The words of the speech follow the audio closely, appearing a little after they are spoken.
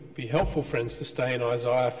be helpful, friends, to stay in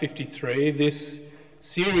Isaiah 53. This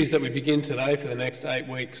series that we begin today for the next 8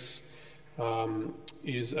 weeks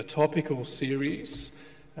is a topical series,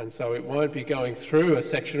 and so it won't be going through a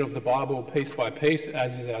section of the Bible piece by piece,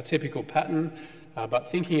 as is our typical pattern,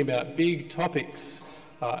 but thinking about big topics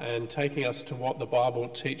and taking us to what the Bible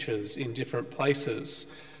teaches in different places.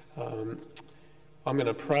 I'm going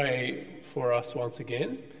to pray for us once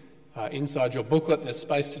again. Inside your booklet there's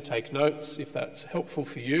space to take notes if that's helpful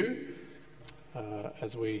for you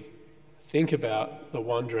as we think about the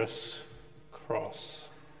wondrous cross.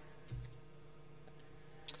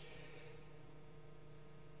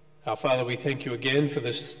 Our Father, we thank you again for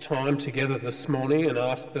this time together this morning and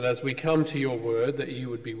ask that as we come to your word that you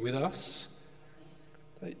would be with us,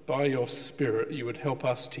 that by your Spirit you would help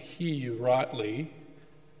us to hear you rightly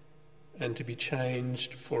and to be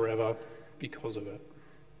changed forever because of it.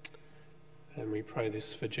 And we pray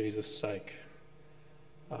this for Jesus' sake.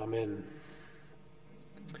 Amen.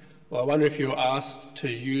 Well, I wonder if you were asked to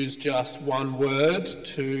use just one word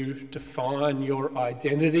to define your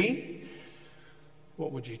identity,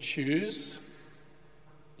 what would you choose?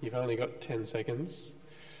 You've only got 10 seconds.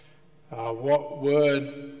 What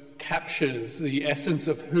word captures the essence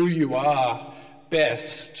of who you are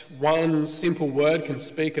best? One simple word can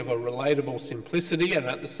speak of a relatable simplicity and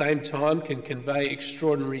at the same time can convey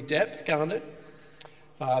extraordinary depth, can't it?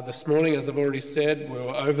 This morning, as I've already said, we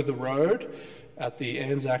were over the road at the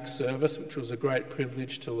Anzac service, which was a great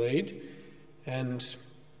privilege to lead. And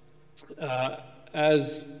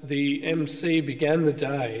as the MC began the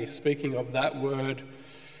day, speaking of that word,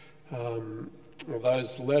 or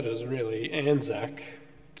those letters really, Anzac,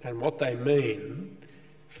 and what they mean,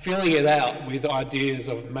 filling it out with ideas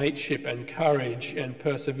of mateship and courage and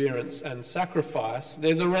perseverance and sacrifice,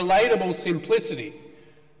 there's a relatable simplicity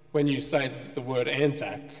when you say the word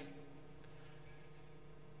Anzac.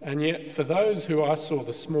 And yet for those who I saw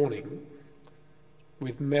this morning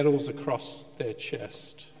with medals across their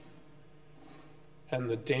chest and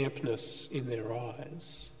the dampness in their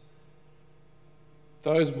eyes,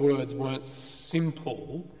 those words weren't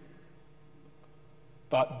simple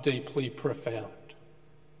but deeply profound.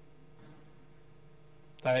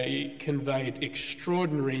 They conveyed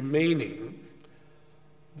extraordinary meaning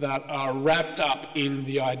that are wrapped up in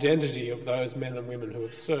the identity of those men and women who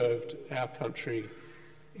have served our country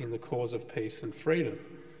in the cause of peace and freedom.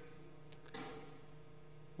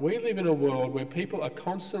 We live in a world where people are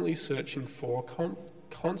constantly searching for,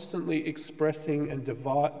 constantly expressing and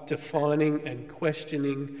defining and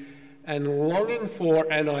questioning and longing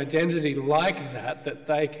for an identity like that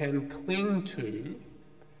they can cling to,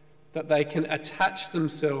 that they can attach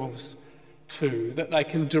themselves to, that they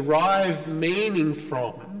can derive meaning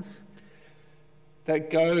from, that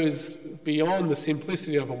goes beyond the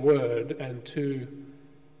simplicity of a word and to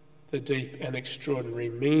the deep and extraordinary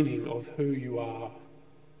meaning of who you are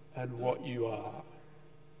and what you are.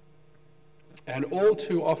 And all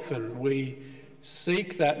too often we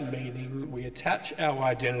seek that meaning, we attach our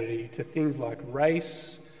identity to things like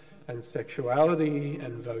race and sexuality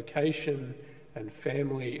and vocation and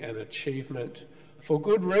family and achievement, for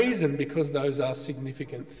good reason, because those are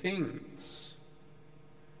significant things.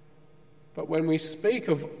 But when we speak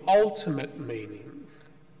of ultimate meaning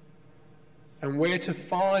and where to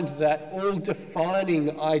find that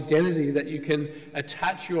all-defining identity that you can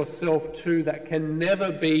attach yourself to, that can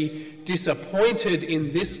never be disappointed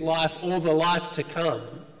in this life or the life to come,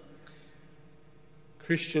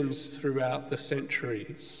 Christians throughout the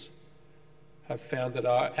centuries have found that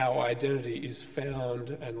our identity is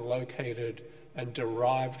found and located and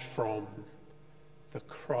derived from the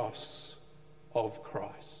cross of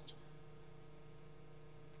Christ.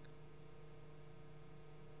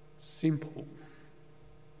 Simple,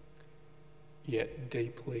 yet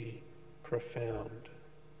deeply profound.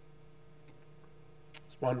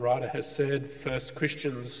 As one writer has said, first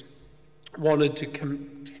Christians wanted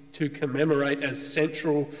to commemorate as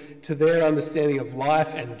central to their understanding of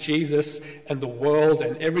life and Jesus and the world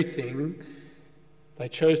and everything. They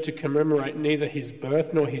chose to commemorate neither his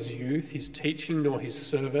birth nor his youth, his teaching nor his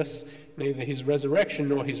service, neither his resurrection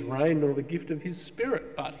nor his reign nor the gift of his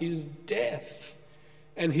Spirit, but his death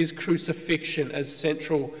and his crucifixion as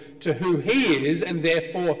central to who he is and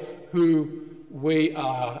therefore who we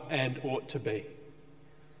are and ought to be.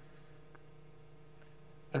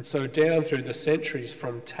 And so down through the centuries,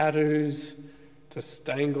 from tattoos to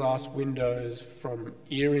stained glass windows, from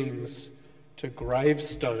earrings to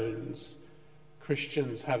gravestones,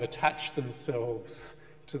 Christians have attached themselves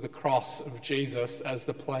to the cross of Jesus as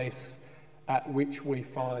the place at which we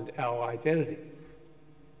find our identity,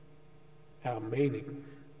 our meaning,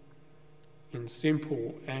 in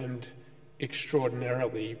simple and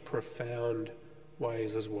extraordinarily profound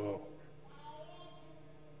ways as well,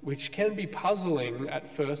 which can be puzzling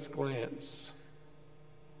at first glance.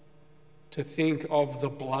 To think of the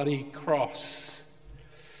bloody cross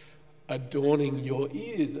adorning your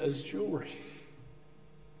ears as jewelry.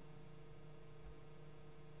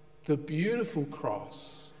 The beautiful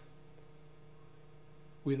cross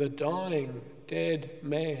with a dying, dead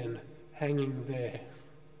man hanging there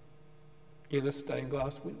in a stained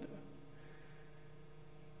glass window.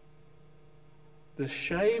 The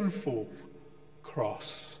shameful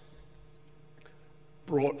cross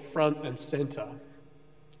brought front and centre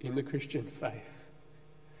in the Christian faith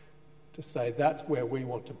to say that's where we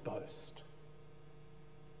want to boast.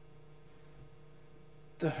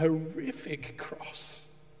 The horrific cross,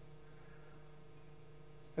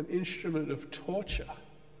 an instrument of torture,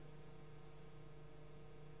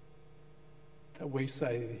 that we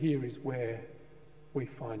say here is where we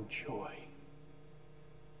find joy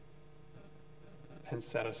and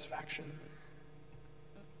satisfaction.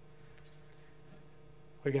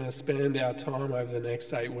 We're going to spend our time over the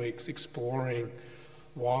next 8 weeks exploring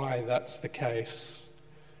why that's the case.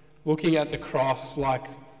 Looking at the cross like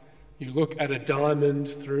you look at a diamond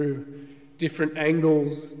through different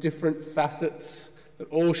angles, different facets that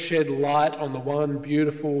all shed light on the one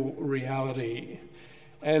beautiful reality.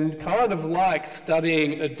 And kind of like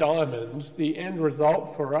studying a diamond, the end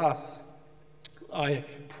result for us, I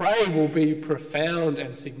pray, will be profound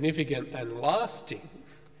and significant and lasting.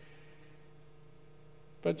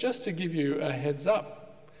 But just to give you a heads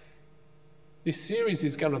up, this series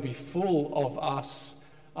is going to be full of us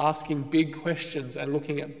asking big questions and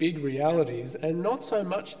looking at big realities, and not so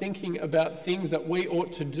much thinking about things that we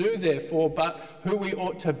ought to do therefore, but who we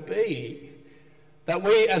ought to be. That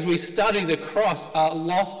we, as we study the cross, are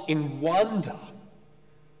lost in wonder,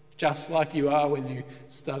 just like you are when you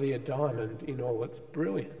study a diamond in all its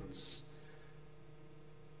brilliance.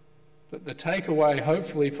 That the takeaway,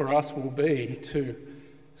 hopefully, for us will be to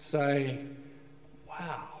say,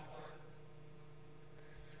 wow,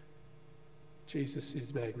 Jesus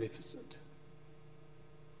is magnificent.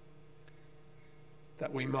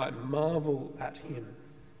 That we might marvel at him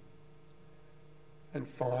and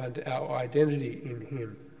find our identity in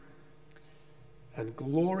him and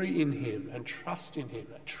glory in him and trust in him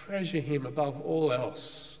and treasure him above all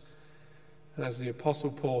else. And as the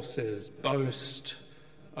Apostle Paul says, boast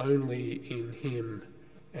only in him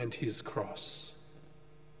and his cross.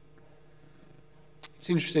 It's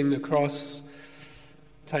interesting, the cross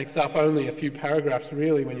takes up only a few paragraphs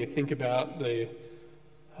really when you think about the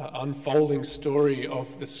unfolding story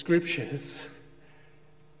of the scriptures,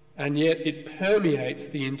 and yet it permeates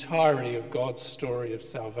the entirety of God's story of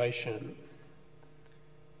salvation.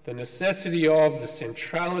 The necessity of, the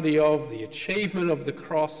centrality of, the achievement of the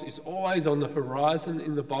cross is always on the horizon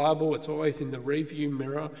in the Bible. It's always in the review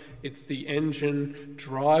mirror. It's the engine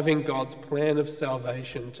driving God's plan of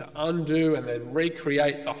salvation to undo and then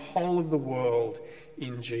recreate the whole of the world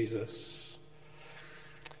in Jesus.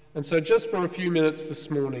 And so just for a few minutes this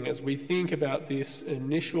morning, as we think about this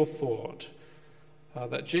initial thought,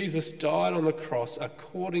 that Jesus died on the cross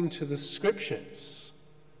according to the scriptures.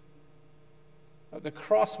 The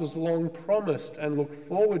cross was long promised and looked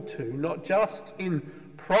forward to, not just in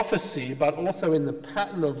prophecy, but also in the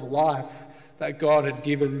pattern of life that God had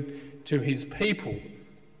given to his people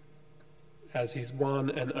as his one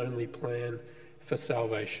and only plan for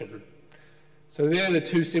salvation. So there are the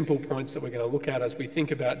two simple points that we're going to look at as we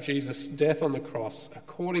think about Jesus' death on the cross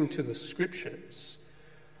according to the scriptures,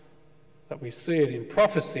 that we see it in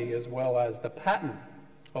prophecy as well as the pattern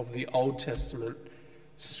of the Old Testament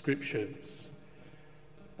scriptures.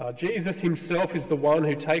 Jesus himself is the one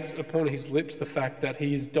who takes upon his lips the fact that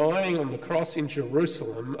he is dying on the cross in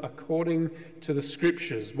Jerusalem according to the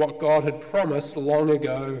scriptures, what God had promised long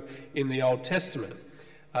ago in the Old Testament.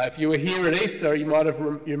 If you were here at Easter, you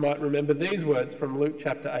might remember these words from Luke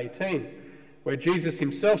chapter 18, where Jesus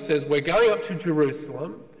himself says, "We're going up to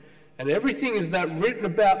Jerusalem, and everything is that written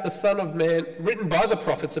about the Son of Man, written by the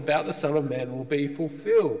prophets about the Son of Man, will be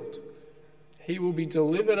fulfilled. He will be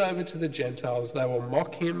delivered over to the Gentiles. They will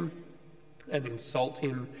mock him and insult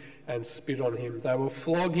him and spit on him. They will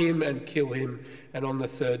flog him and kill him, and on the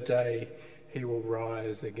third day he will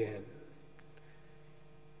rise again."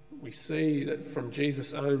 We see that from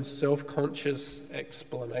Jesus' own self-conscious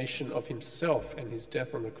explanation of himself and his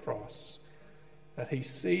death on the cross, that he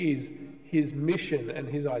sees his mission and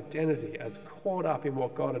his identity as caught up in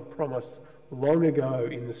what God had promised long ago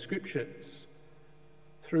in the scriptures,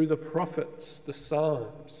 through the prophets, the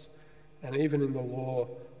Psalms, and even in the law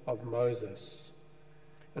of Moses.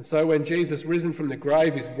 And so when Jesus, risen from the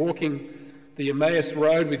grave, is walking the Emmaus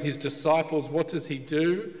road with his disciples, what does he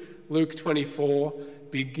do? Luke 24,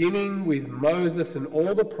 beginning with Moses and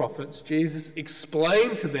all the prophets, Jesus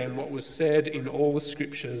explained to them what was said in all the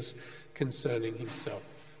scriptures concerning himself.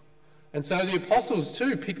 And so the apostles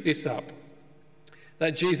too pick this up,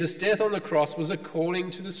 that Jesus' death on the cross was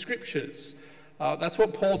according to the scriptures. That's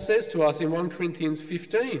what Paul says to us in 1 Corinthians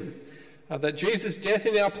 15, that Jesus' death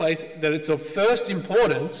in our place, that it's of first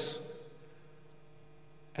importance,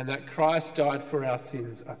 and that Christ died for our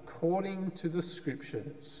sins according to the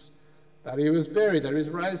scriptures, that he was buried, that he was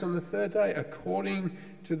raised on the third day according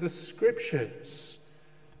to the scriptures,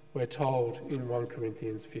 we're told in 1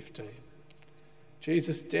 Corinthians 15.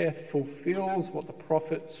 Jesus' death fulfills what the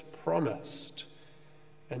prophets promised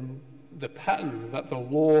and the pattern that the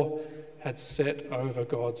law had set over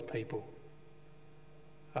God's people.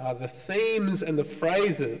 The themes and the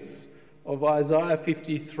phrases of Isaiah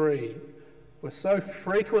 53 were so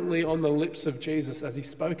frequently on the lips of Jesus as he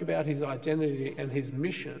spoke about his identity and his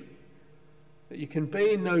mission that you can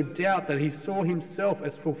be in no doubt that he saw himself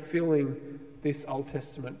as fulfilling this Old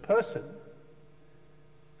Testament person,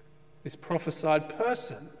 this prophesied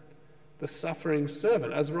person, the suffering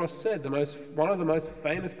servant. As Ross said, one of the most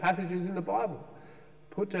famous passages in the Bible,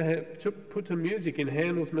 put to music in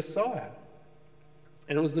Handel's Messiah.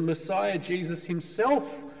 And it was the Messiah, Jesus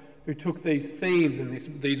himself, who took these themes and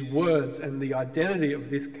these words and the identity of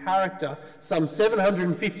this character some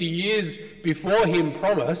 750 years before him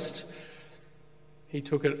promised. He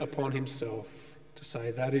took it upon himself to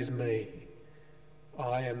say, that is me.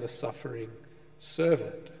 I am the suffering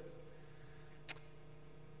servant.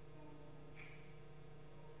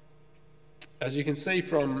 As you can see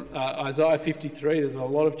from Isaiah 53, there's a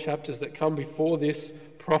lot of chapters that come before this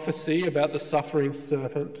prophecy about the suffering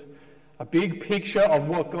servant. A big picture of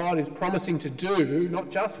what God is promising to do,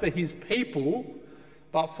 not just for his people,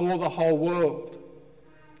 but for the whole world.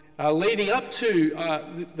 Leading up to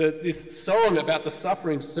this song about the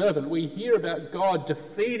suffering servant, we hear about God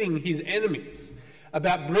defeating his enemies,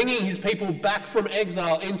 about bringing his people back from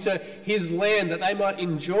exile into his land that they might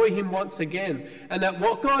enjoy him once again, and that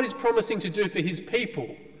what God is promising to do for his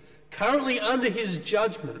people, currently under his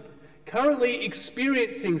judgment, currently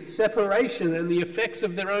experiencing separation and the effects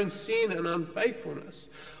of their own sin and unfaithfulness,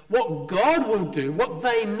 what God will do, what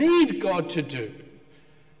they need God to do,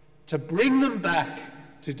 to bring them back,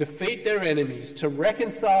 to defeat their enemies, to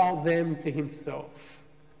reconcile them to himself.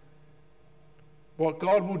 What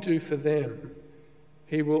God will do for them,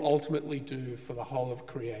 he will ultimately do for the whole of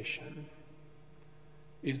creation,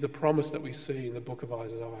 is the promise that we see in the book of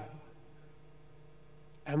Isaiah.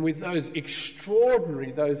 And with those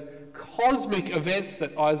extraordinary, those cosmic events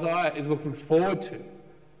that Isaiah is looking forward to,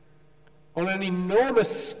 on an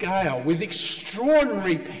enormous scale, with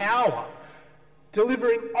extraordinary power,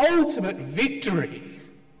 delivering ultimate victory.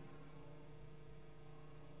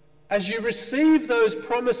 As you receive those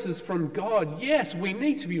promises from God, yes, we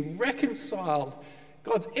need to be reconciled.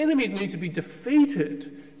 God's enemies need to be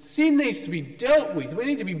defeated. Sin needs to be dealt with. We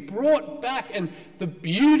need to be brought back, and the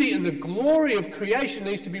beauty and the glory of creation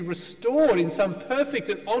needs to be restored in some perfect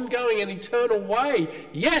and ongoing and eternal way.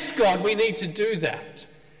 Yes, God, we need to do that.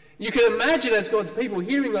 You can imagine as God's people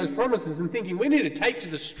hearing those promises and thinking, we need to take to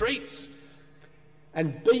the streets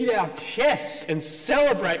and beat our chests and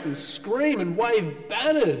celebrate and scream and wave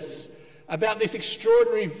banners about this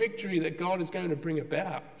extraordinary victory that God is going to bring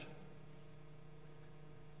about.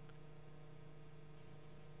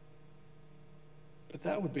 But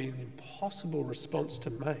that would be an impossible response to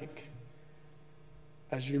make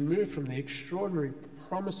as you move from the extraordinary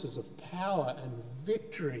promises of power and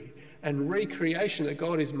victory and recreation that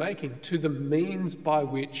God is making to the means by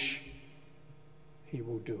which he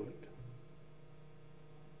will do it.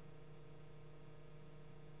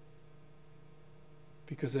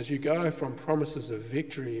 Because as you go from promises of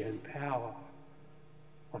victory and power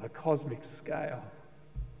on a cosmic scale,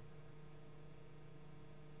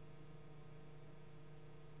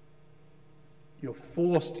 you're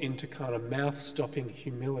forced into kind of mouth-stopping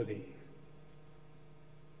humility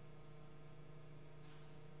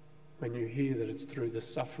when you hear that it's through the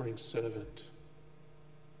suffering servant,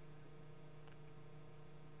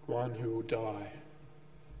 one who will die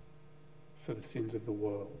for the sins of the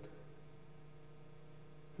world,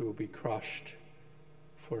 who will be crushed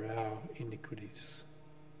for our iniquities.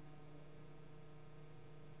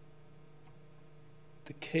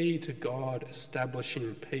 The key to God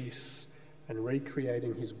establishing peace and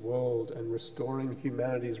recreating his world and restoring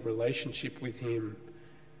humanity's relationship with him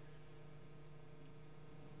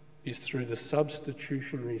is through the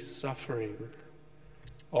substitutionary suffering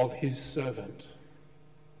of his servant,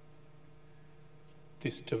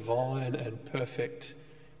 this divine and perfect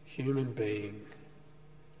human being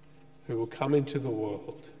who will come into the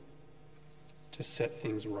world to set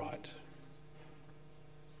things right.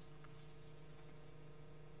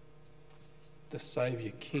 The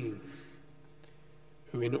Saviour King,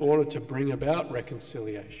 who in order to bring about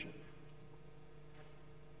reconciliation,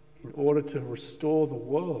 in order to restore the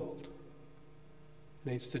world,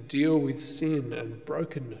 needs to deal with sin and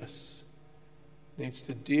brokenness, needs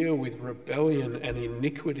to deal with rebellion and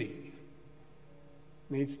iniquity,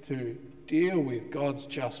 needs to deal with God's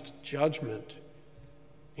just judgment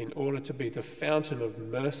in order to be the fountain of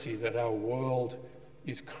mercy that our world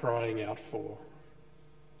is crying out for.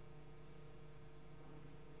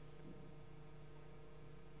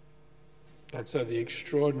 And so the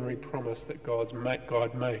extraordinary promise that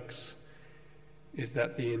God makes is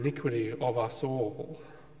that the iniquity of us all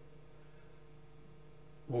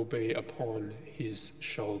will be upon his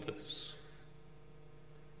shoulders.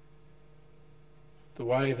 The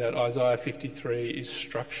way that Isaiah 53 is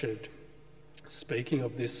structured, speaking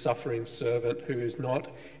of this suffering servant who is not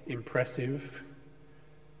impressive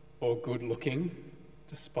or good looking,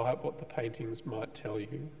 despite what the paintings might tell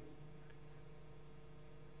you.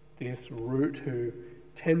 This root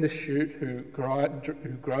tender shoot who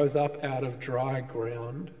grows up out of dry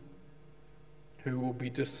ground, who will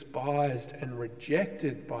be despised and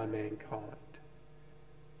rejected by mankind.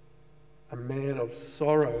 A man of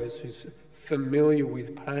sorrows who's familiar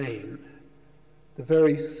with pain. The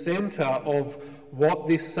very centre of what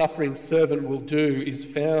this suffering servant will do is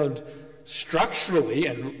found structurally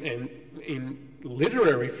and in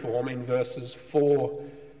literary form in verses 4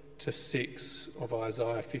 to 6 of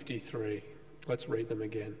Isaiah 53. Let's read them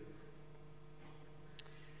again.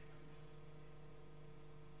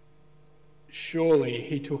 Surely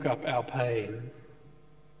he took up our pain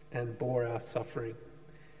and bore our suffering.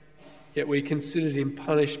 Yet we considered him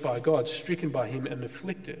punished by God, stricken by him and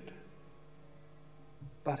afflicted.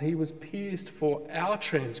 But he was pierced for our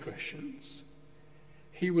transgressions.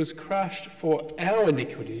 He was crushed for our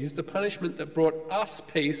iniquities. The punishment that brought us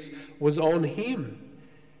peace was on him,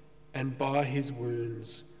 and by his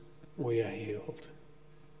wounds we are healed.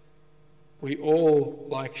 We all,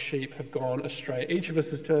 like sheep, have gone astray. Each of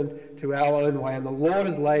us has turned to our own way, and the Lord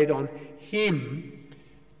has laid on him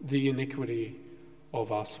the iniquity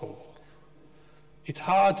of us all. It's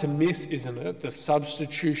hard to miss, isn't it, the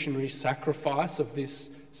substitutionary sacrifice of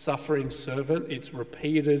this suffering servant. It's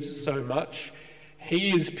repeated so much.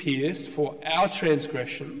 He is pierced for our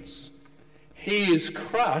transgressions. He is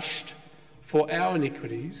crushed for our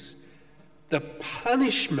iniquities. The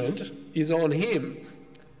punishment is on him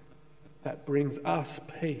that brings us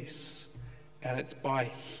peace. And it's by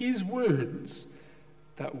his wounds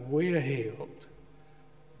that we are healed.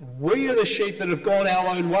 We are the sheep that have gone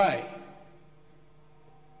our own way,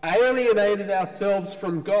 alienated ourselves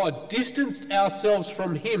from God, distanced ourselves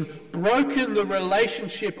from him, broken the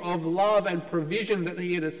relationship of love and provision that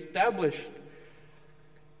he had established,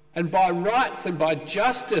 and by rights and by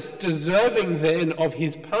justice deserving then of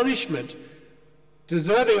his punishment,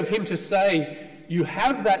 deserving of him to say, you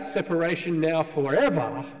have that separation now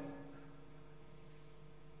forever.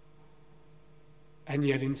 And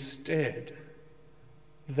yet instead,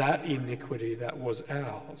 that iniquity that was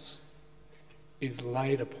ours is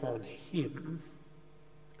laid upon him,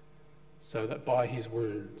 so that by his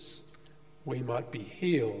wounds we might be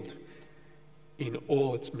healed in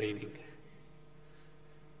all its meaning,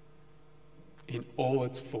 in all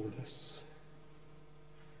its fullness.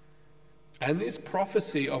 And this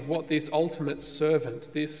prophecy of what this ultimate servant,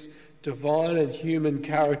 this divine and human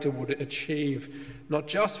character would achieve, not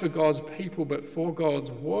just for God's people, but for God's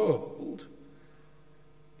world,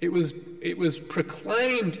 it was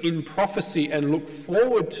proclaimed in prophecy and looked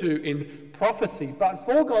forward to in prophecy. But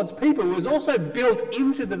for God's people, it was also built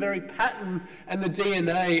into the very pattern and the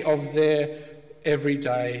DNA of their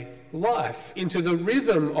everyday life, into the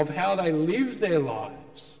rhythm of how they lived their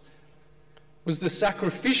lives. Was the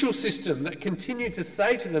sacrificial system that continued to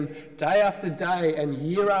say to them day after day and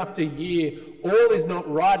year after year, all is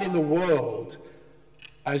not right in the world,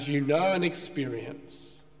 as you know and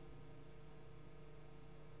experience.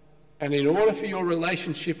 And in order for your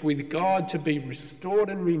relationship with God to be restored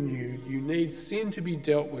and renewed, you need sin to be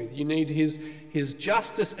dealt with. You need his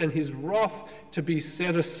justice and his wrath to be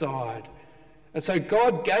set aside. And so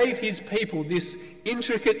God gave his people this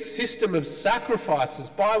intricate system of sacrifices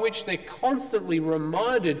by which they're constantly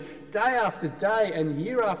reminded day after day and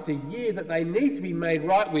year after year that they need to be made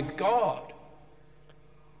right with God.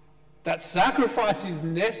 That sacrifice is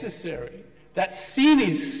necessary, that sin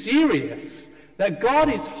is serious, that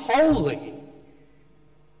God is holy.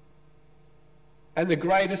 And the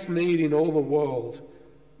greatest need in all the world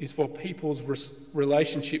is for people's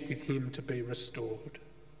relationship with him to be restored.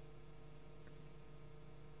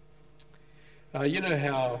 You know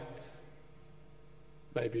how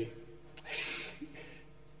maybe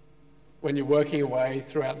when you're working away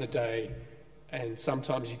throughout the day and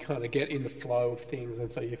sometimes you kind of get in the flow of things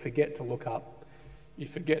and so you forget to look up, you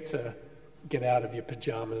forget to get out of your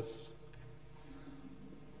pajamas.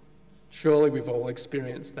 Surely we've all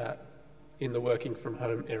experienced that in the working from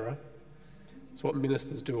home era. It's what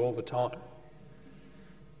ministers do all the time.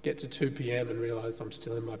 Get to 2 p.m. and realise I'm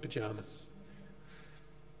still in my pajamas.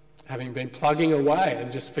 Having been plugging away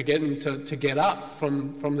and just forgetting to get up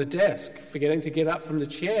from the desk, forgetting to get up from the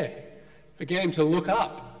chair, forgetting to look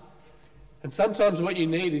up. And sometimes what you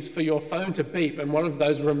need is for your phone to beep and one of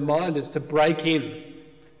those reminders to break in,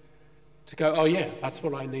 to go, oh yeah, that's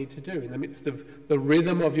what I need to do. In the midst of the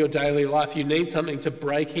rhythm of your daily life, you need something to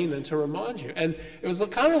break in and to remind you. And it was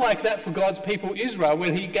kind of like that for God's people Israel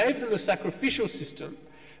when he gave them the sacrificial system.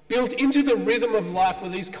 Built into the rhythm of life were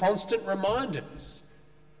these constant reminders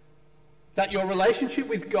that your relationship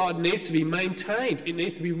with God needs to be maintained. It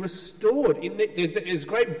needs to be restored. There's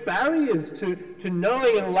great barriers to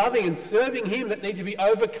knowing and loving and serving him that need to be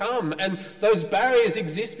overcome. And those barriers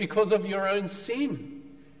exist because of your own sin.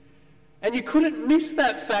 And you couldn't miss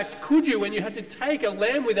that fact, could you, when you had to take a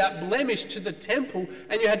lamb without blemish to the temple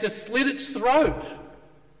and you had to slit its throat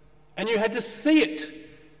and you had to see it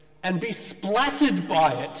and be splattered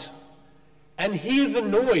by it and hear the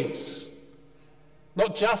noise,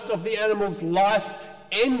 not just of the animal's life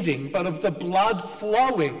ending, but of the blood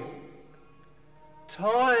flowing.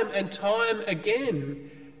 Time and time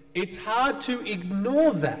again, it's hard to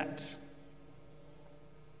ignore that.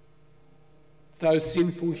 Though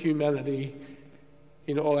sinful humanity,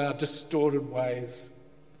 in all our distorted ways,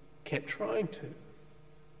 kept trying to.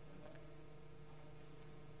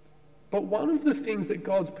 But one of the things that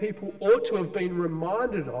God's people ought to have been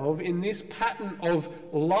reminded of in this pattern of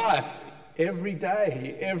life every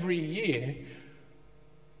day, every year,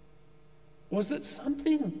 was that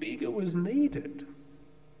something bigger was needed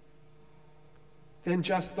than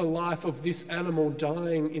just the life of this animal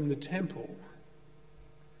dying in the temple.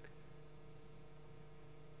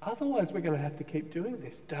 Otherwise, we're going to have to keep doing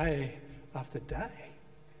this day after day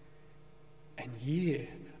and year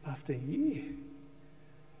after year.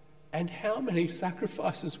 And how many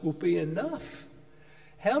sacrifices will be enough?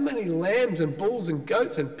 How many lambs and bulls and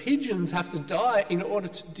goats and pigeons have to die in order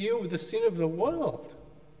to deal with the sin of the world?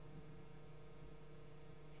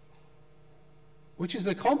 Which is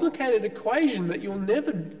a complicated equation that you'll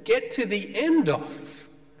never get to the end of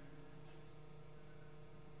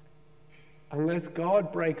unless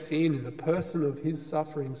God breaks in the person of his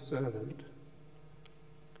suffering servant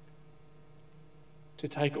to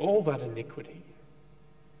take all that iniquity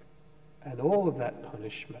and all of that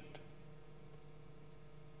punishment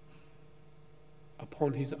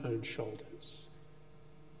upon his own shoulders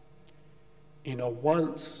in a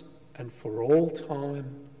once and for all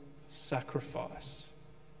time sacrifice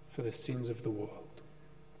for the sins of the world.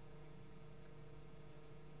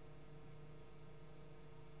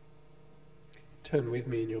 Turn with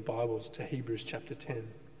me in your Bibles to Hebrews chapter 10,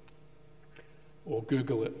 or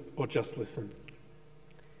Google it, or just listen.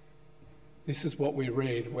 This is what we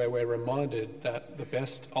read, where we're reminded that the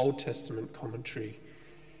best Old Testament commentary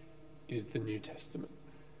is the New Testament.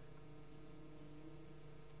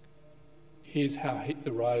 Here's how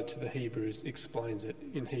the writer to the Hebrews explains it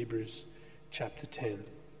in Hebrews chapter 10,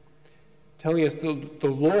 telling us the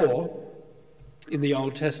law in the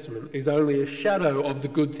Old Testament is only a shadow of the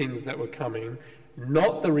good things that were coming,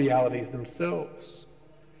 not the realities themselves.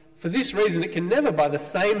 For this reason, it can never, by the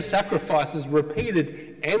same sacrifices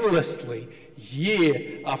repeated endlessly,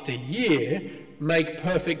 year after year, make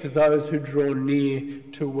perfect those who draw near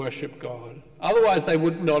to worship God. Otherwise, they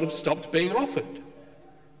would not have stopped being offered.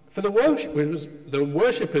 For the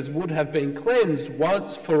worshippers would have been cleansed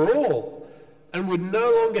once for all, and would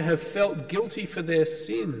no longer have felt guilty for their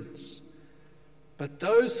sins. But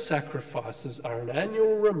those sacrifices are an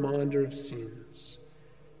annual reminder of sins,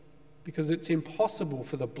 because it's impossible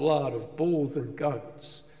for the blood of bulls and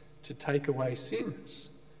goats to take away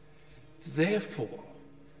sins. Therefore,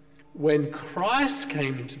 when Christ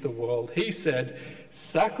came into the world, he said,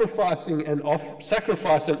 sacrifice and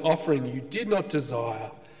offering you did not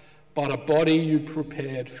desire, but a body you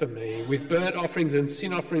prepared for me. With burnt offerings and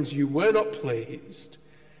sin offerings you were not pleased.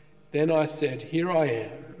 Then I said, here I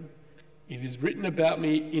am. It is written about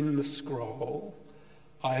me in the scroll,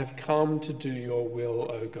 I have come to do your will,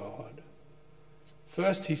 O God.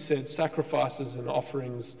 First he said, sacrifices and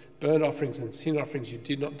offerings, burnt offerings and sin offerings you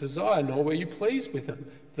did not desire, nor were you pleased with them,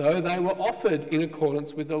 though they were offered in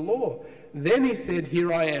accordance with the law. Then he said,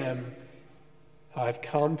 here I am, I have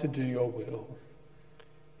come to do your will.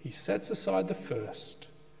 He sets aside the first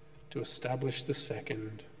to establish the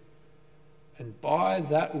second, and by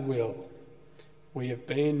that will we have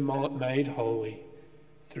been made holy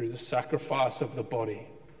through the sacrifice of the body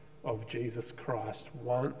of Jesus Christ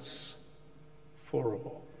once for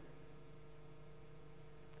all.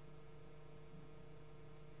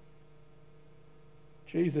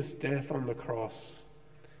 Jesus' death on the cross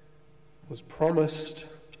was promised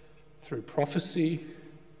through prophecy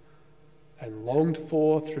and longed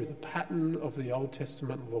for through the pattern of the Old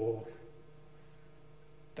Testament law,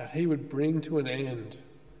 that he would bring to an end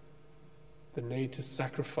the need to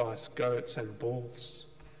sacrifice goats and bulls.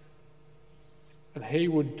 And he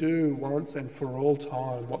would do once and for all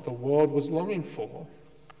time what the world was longing for: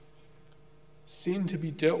 sin to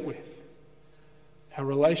be dealt with, our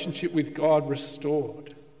relationship with God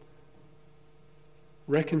restored,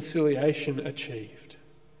 reconciliation achieved.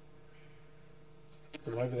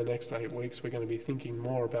 And over the next 8 weeks, we're going to be thinking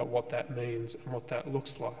more about what that means and what that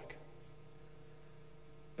looks like.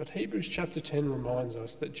 But Hebrews chapter 10 reminds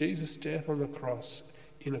us that Jesus' death on the cross,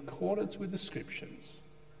 in accordance with the Scriptures,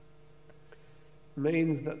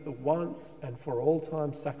 means that the once and for all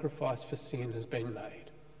time sacrifice for sin has been made.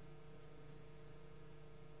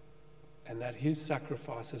 And that his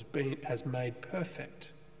sacrifice has made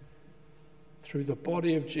perfect through the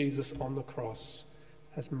body of Jesus on the cross,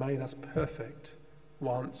 has made us perfect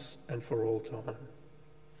once and for all time.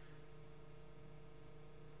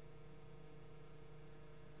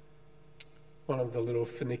 One of the little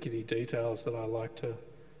finicky details that I like to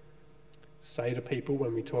say to people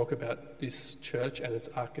when we talk about this church and its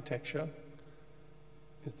architecture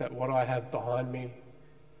is that what I have behind me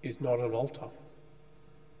is not an altar.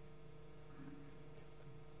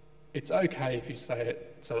 It's okay if you say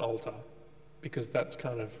it's an altar, because that's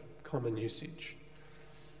kind of common usage.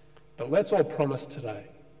 But let's all promise today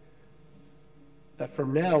that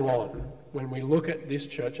from now on, when we look at this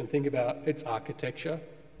church and think about its architecture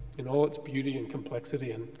in all its beauty and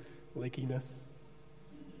complexity and leakiness,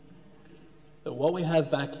 that what we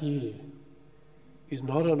have back here is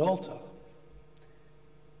not an altar,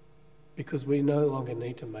 because we no longer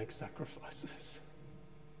need to make sacrifices.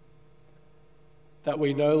 That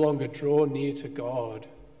we no longer draw near to God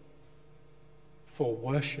for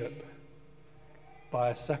worship by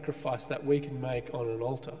a sacrifice that we can make on an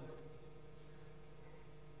altar,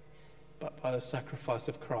 but by the sacrifice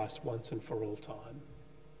of Christ once and for all time.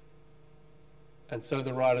 And so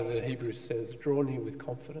the writer of the Hebrews says, draw near with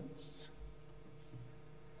confidence.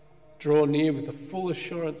 Draw near with the full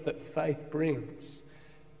assurance that faith brings,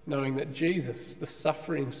 knowing that Jesus, the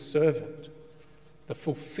suffering servant, the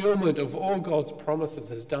fulfillment of all God's promises,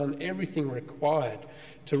 has done everything required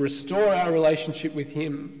to restore our relationship with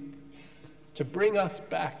him, to bring us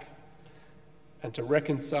back, and to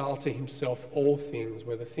reconcile to himself all things,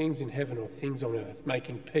 whether things in heaven or things on earth,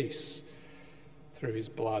 making peace through his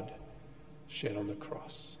blood shed on the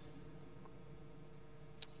cross.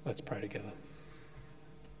 Let's pray together.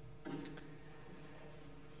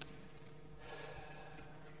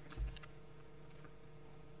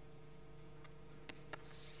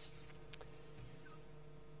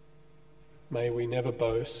 May we never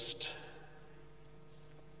boast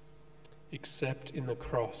except in the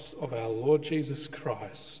cross of our Lord Jesus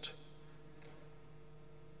Christ,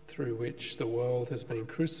 through which the world has been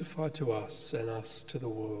crucified to us and us to the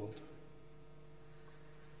world.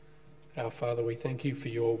 Our Father, we thank you for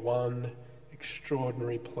your one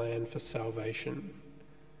extraordinary plan for salvation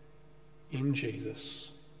in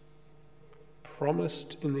Jesus,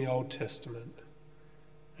 promised in the Old Testament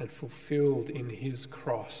and fulfilled in his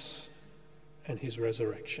cross and his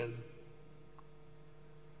resurrection.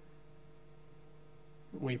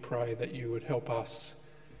 We pray that you would help us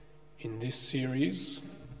in this series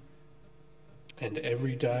and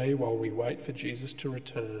every day while we wait for Jesus to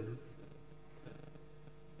return,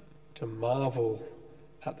 to marvel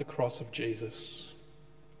at the cross of Jesus,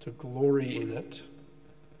 to glory in it,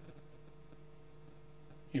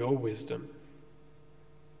 your wisdom,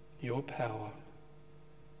 your power,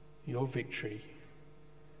 your victory,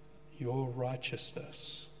 your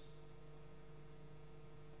righteousness.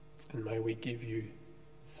 And may we give you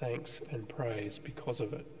thanks and praise because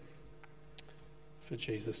of it, for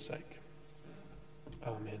Jesus' sake.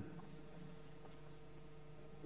 Amen.